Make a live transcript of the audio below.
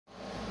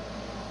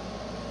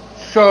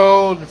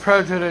So the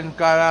president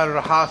got out of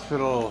the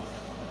hospital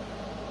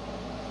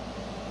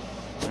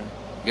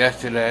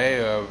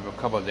yesterday, or a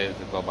couple of days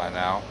ago by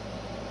now.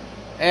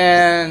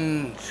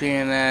 And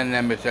CNN,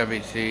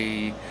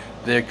 MSNBC,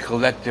 their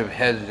collective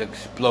heads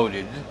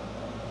exploded,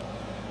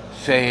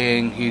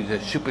 saying he's a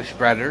super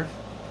spreader,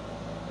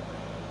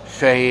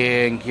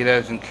 saying he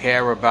doesn't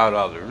care about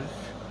others,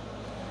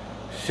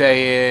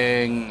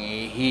 saying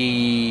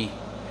he's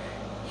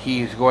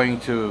going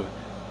to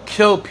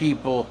kill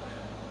people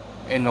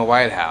in the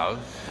White House.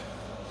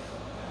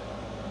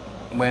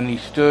 When he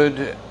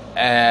stood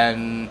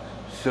and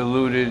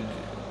saluted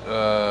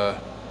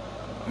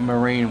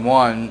Marine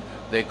One,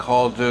 they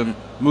called him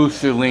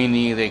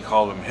Mussolini, they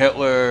called him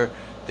Hitler,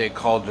 they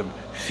called him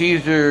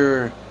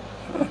Caesar,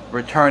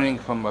 returning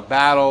from a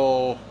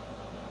battle,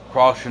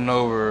 crossing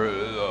over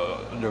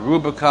the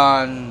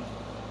Rubicon.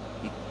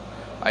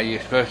 I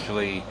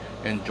especially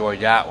enjoyed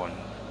that one.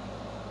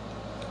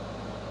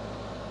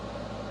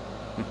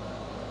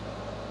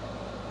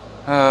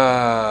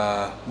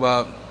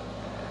 Well,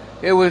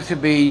 it was to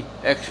be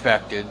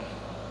expected.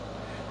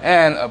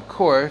 And, of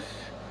course,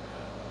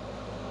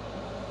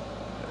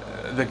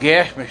 the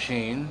gas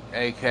machine,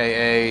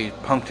 a.k.a.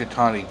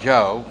 Punxsutawney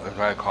Joe, as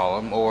I call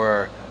him,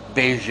 or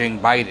Beijing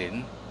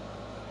Biden,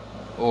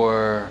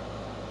 or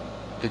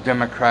the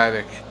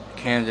Democratic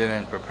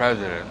candidate for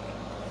president,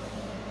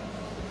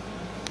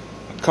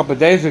 a couple of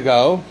days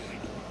ago,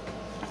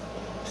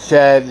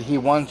 said he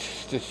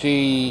wants to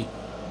see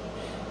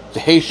the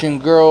Haitian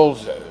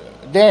girls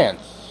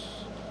dance.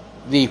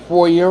 The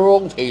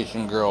 4-year-old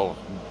Haitian girls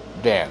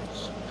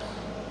dance.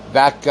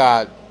 That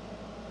got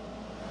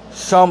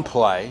some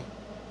play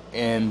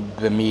in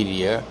the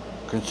media,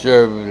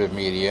 conservative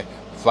media,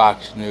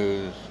 Fox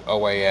News,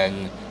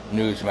 OAN,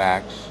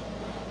 Newsmax,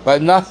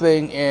 but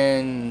nothing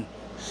in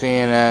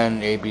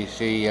CNN,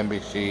 ABC,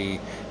 NBC,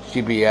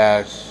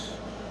 CBS,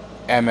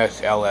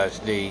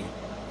 MSLSD,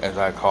 as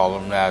I call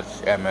them.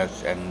 That's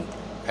MS and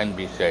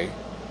NBC.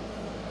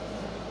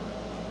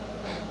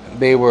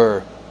 They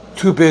were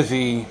too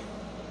busy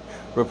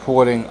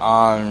reporting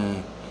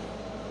on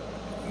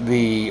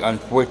the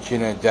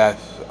unfortunate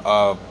death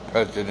of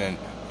President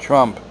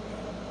Trump.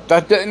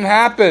 That didn't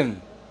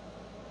happen.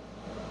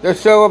 They're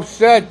so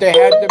upset. They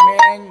had the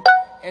man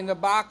in the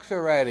box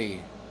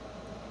already.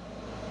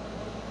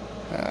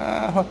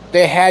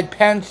 They had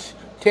Pence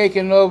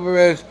taken over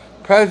as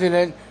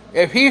president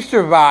if he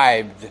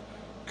survived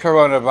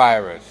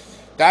coronavirus.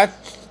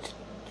 That's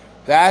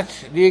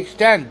the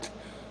extent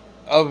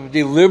of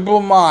the liberal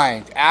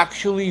mind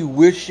actually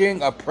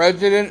wishing a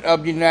president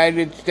of the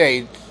United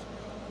States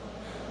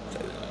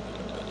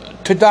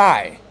to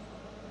die.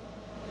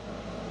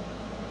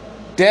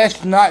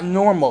 That's not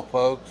normal,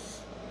 folks.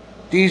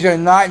 These are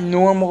not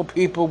normal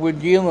people we're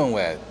dealing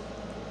with.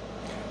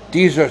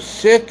 These are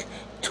sick,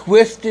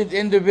 twisted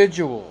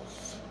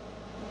individuals.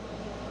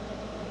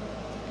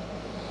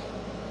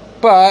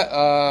 But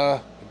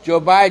Joe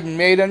Biden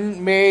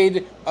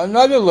made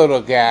another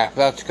little gaffe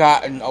that's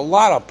gotten a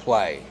lot of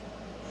play.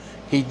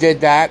 He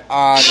did that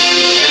on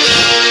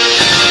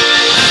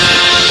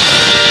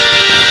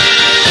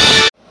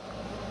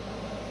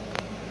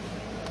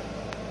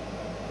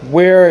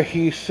where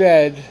he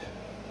said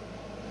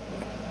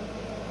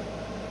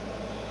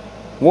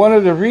one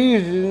of the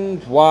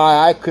reasons why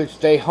I could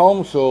stay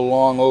home so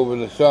long over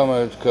the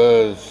summer is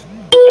because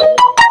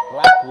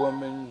black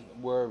women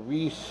were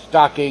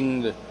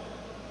restocking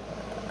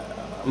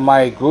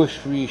my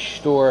grocery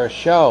store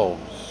shelves.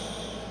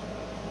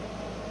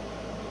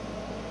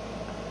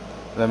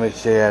 Let me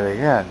say that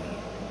again.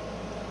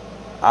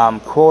 I'm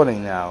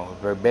quoting now,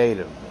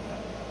 verbatim.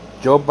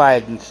 Joe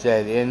Biden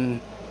said in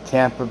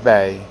Tampa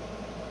Bay,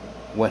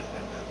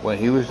 when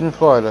he was in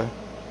Florida,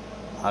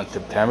 on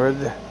September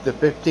the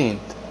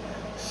 15th,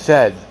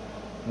 said,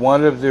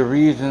 one of the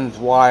reasons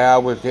why I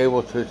was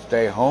able to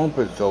stay home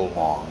for so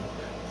long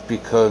is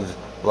because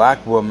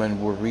black women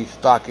were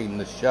restocking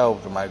the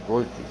shelves of my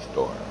grocery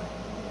store.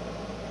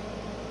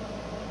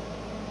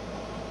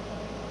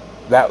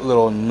 That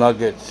little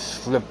nugget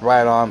slipped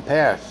right on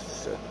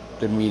past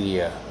the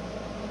media.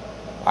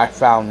 I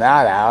found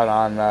that out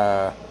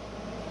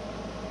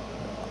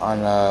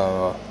on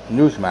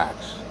Newsmax.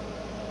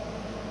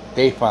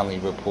 They finally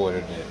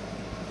reported it.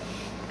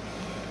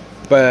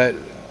 But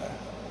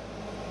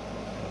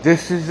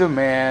this is a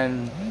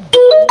man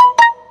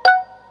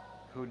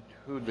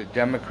who the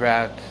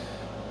Democrats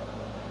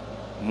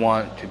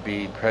want to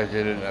be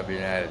president of the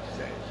United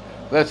States.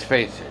 Let's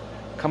face it,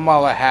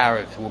 Kamala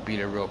Harris will be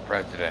the real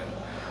president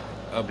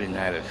of the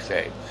United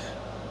States.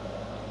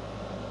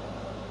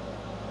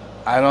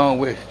 I don't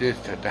wish this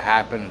to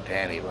happen to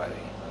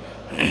anybody.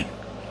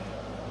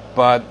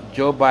 But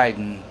Joe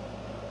Biden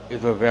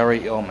is a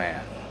very ill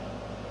man.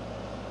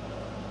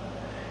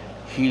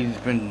 He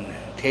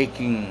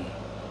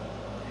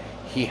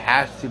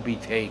has to be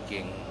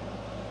taking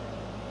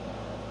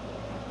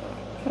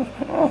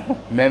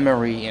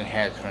memory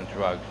enhancement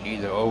drugs,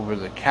 either over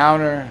the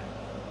counter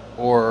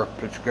or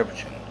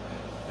prescription.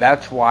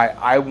 That's why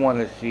I want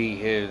to see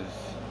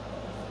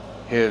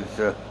his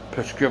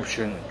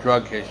prescription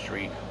drug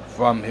history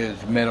from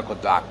his medical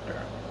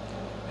doctor.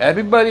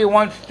 Everybody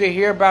wants to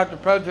hear about the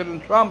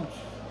President Trump's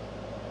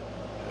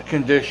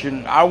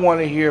condition. I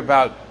want to hear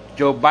about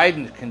Joe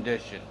Biden's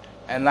condition.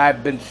 And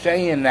I've been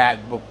saying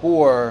that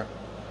before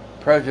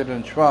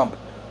President Trump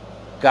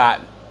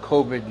got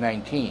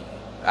COVID-19.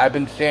 I've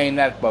been saying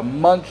that for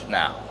months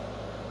now.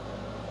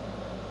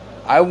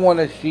 I want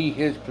to see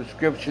his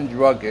prescription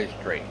drug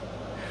history,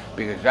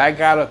 because I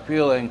got a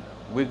feeling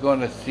we're going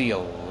to see a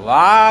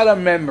lot of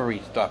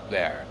memory stuff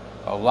there.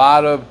 A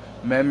lot of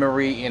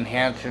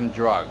memory-enhancing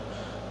drugs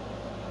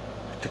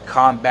to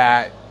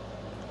combat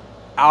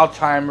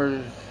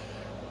Alzheimer's,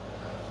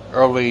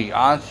 early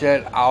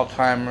onset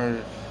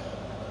Alzheimer's,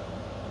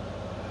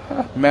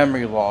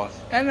 memory loss.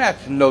 And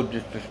that's no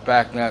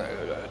disrespect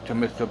to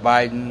Mr.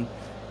 Biden.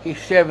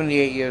 He's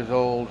 78 years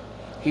old.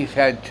 He's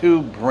had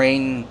 2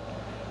 brain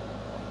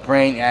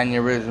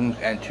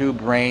aneurysms and 2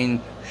 brain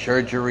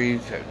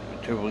surgeries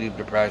to relieve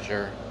the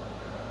pressure.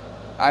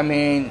 I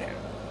mean,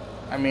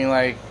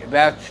 like,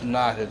 that's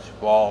not his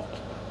fault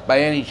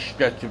by any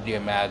stretch of the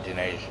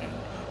imagination.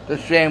 The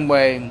same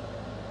way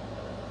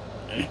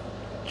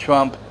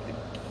Trump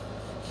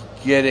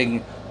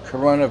getting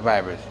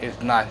coronavirus is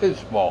not his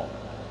fault.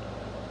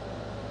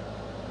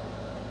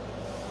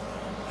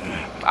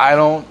 I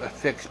don't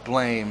affix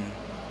blame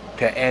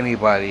to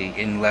anybody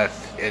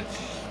unless it's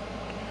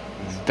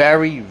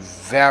very,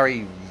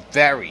 very,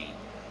 very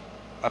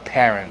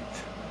apparent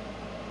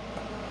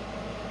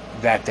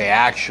that they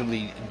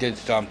actually did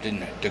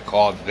something to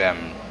cause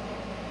them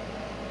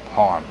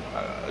harm,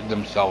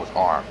 themselves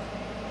harm.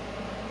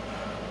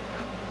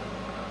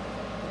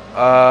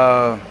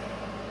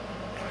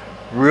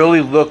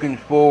 Really looking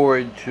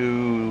forward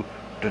to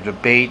the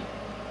debate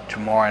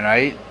tomorrow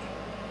night.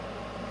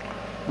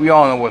 We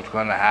all know what's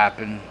going to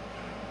happen.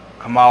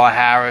 Kamala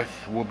Harris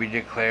will be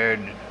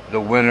declared the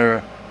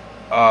winner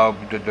of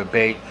the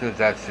debate, because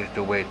that's just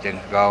the way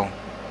things go.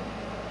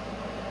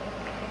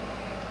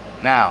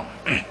 Now,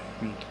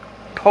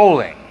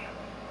 polling.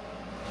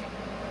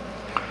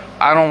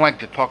 I don't like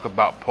to talk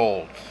about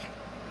polls,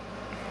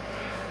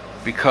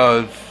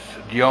 because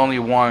the only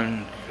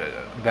ones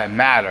that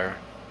matter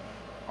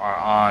are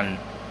on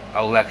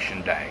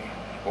election day,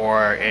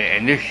 or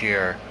in this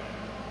year,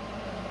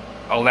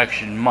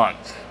 election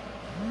month.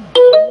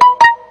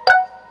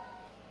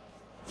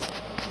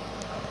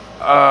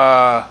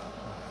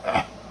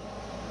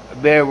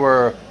 There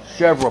were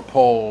several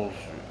polls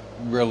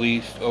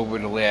released over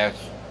the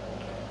last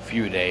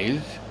few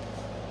days.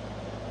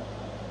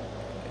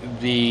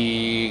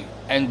 The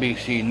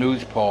NBC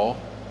News poll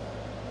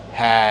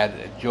had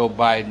Joe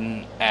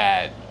Biden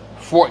at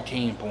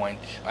 14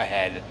 points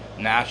ahead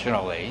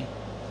nationally,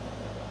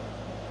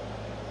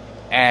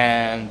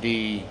 and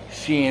the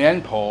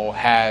CNN poll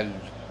had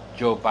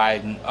Joe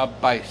Biden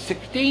up by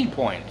 16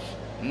 points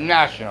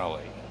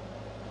nationally.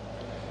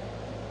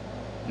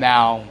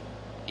 Now,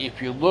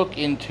 if you look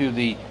into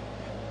the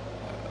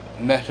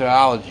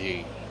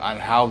methodology on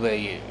how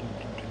they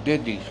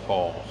did these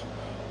polls,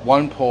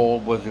 one poll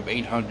was of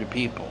 800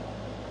 people.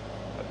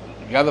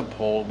 The other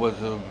poll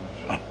was of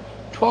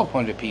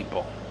 1,200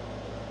 people.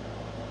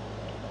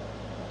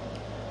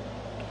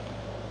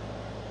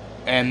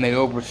 And they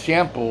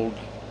oversampled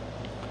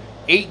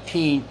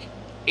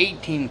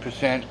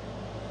 18%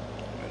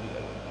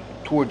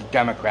 towards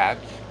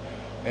Democrats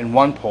in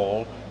one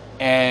poll,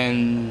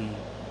 and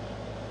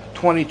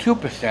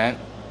 22%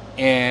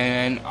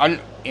 in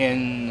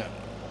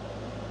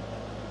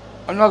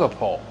another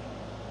poll.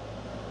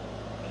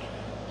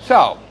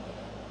 So,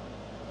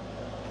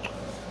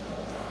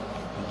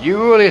 do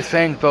you really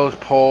think those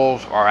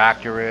polls are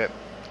accurate?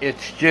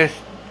 It's just,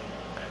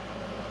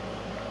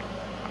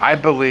 I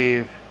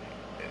believe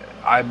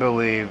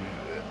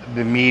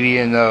the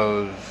media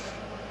knows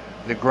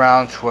the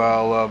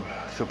groundswell of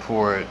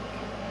support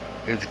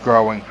is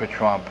growing for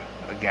Trump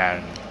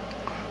again.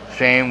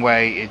 Same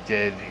way it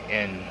did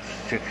in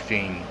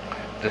 16,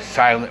 the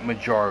silent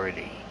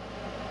majority.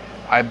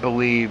 I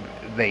believe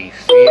they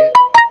see it.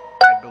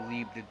 I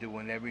believe they're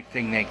doing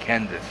everything they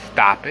can to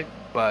stop it,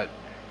 but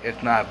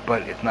it's not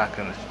going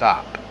to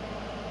stop.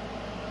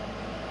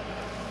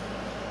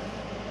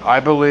 I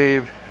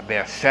believe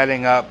they're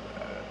setting up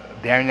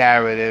their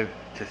narrative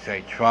to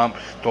say Trump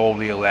stole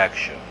the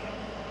election.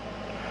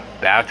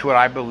 That's what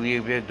I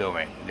believe they're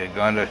doing. They're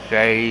going to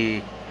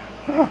say,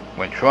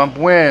 when Trump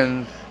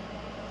wins,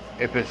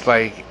 if it's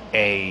like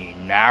a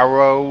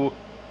narrow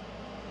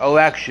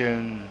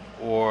election,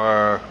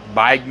 or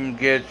Biden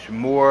gets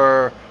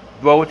more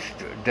votes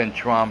than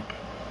Trump,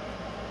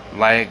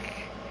 like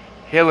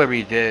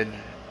Hillary did,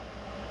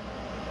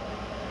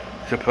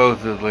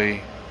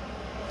 supposedly,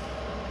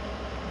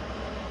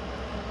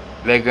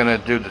 they're going to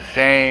do the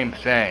same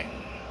thing.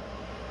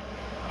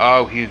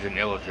 Oh, he's an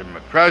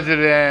illegitimate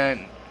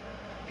president.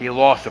 He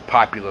lost a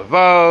popular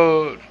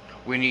vote.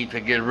 We need to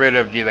get rid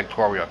of the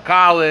Electoral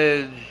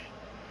College.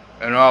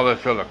 And all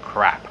this other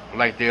crap,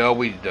 like they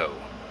always do.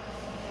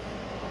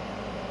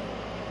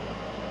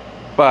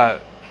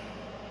 But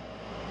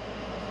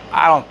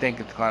I don't think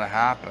it's going to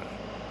happen.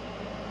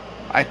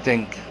 I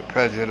think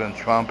President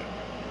Trump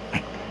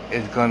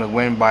is going to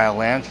win by a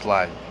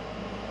landslide,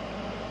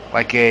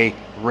 like a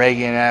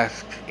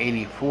Reagan-esque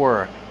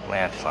 '84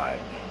 landslide.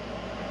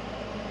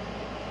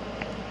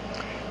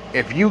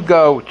 If you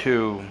go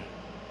to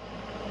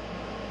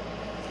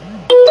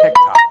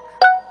TikTok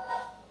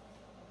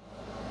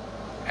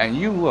and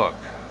you look,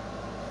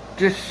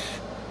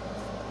 just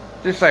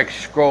like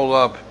scroll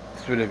up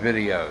through the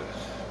videos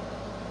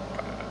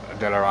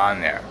that are on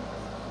there,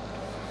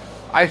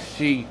 I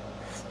see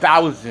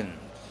thousands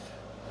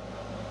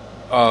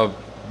of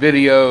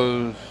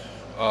videos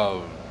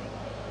of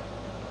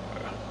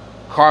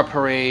car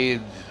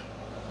parades,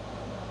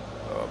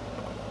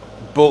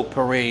 boat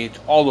parades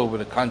all over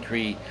the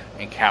country,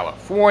 in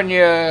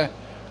California,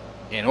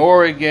 in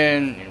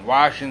Oregon, in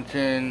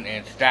Washington,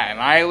 in Staten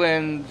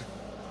Island,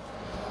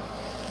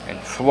 in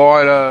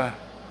Florida,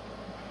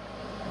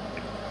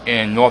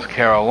 in North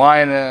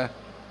Carolina,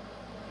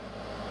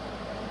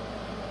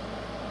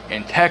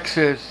 in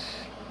Texas.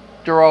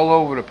 They're all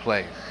over the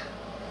place.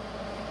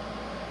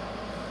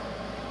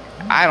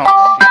 I don't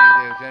see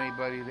there's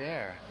anybody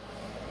there.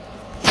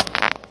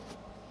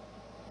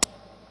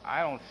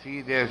 I don't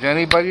see there's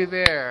anybody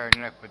there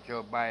except for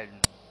Joe Biden.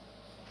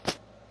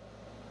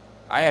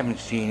 I haven't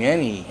seen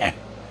any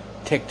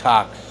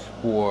TikToks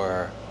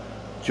for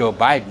Joe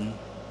Biden,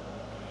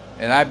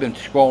 and I've been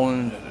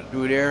scrolling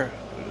through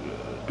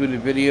the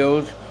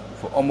videos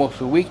for almost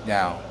a week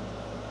now.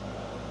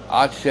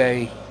 I'd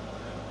say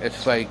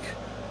it's like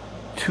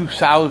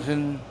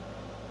 2,000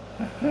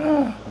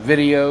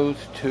 videos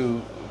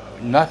to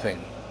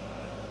nothing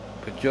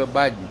for Joe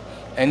Biden.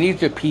 And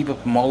these are people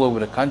from all over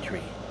the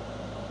country.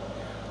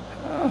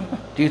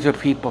 These are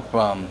people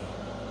from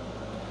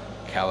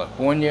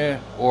California,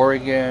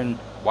 Oregon,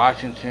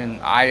 Washington,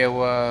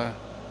 Iowa,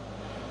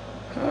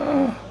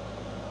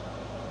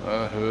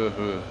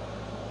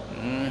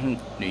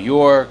 New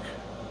York,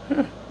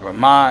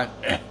 Vermont,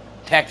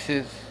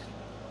 Texas,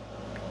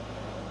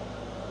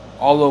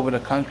 all over the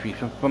country,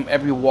 from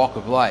every walk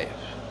of life.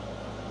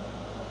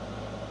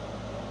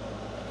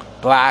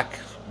 Black,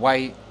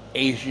 white,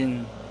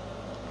 Asian,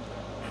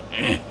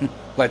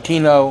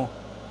 Latino,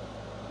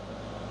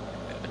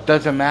 it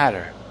doesn't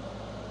matter.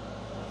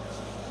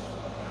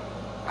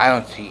 I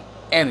don't see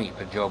any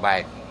for Joe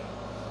Biden.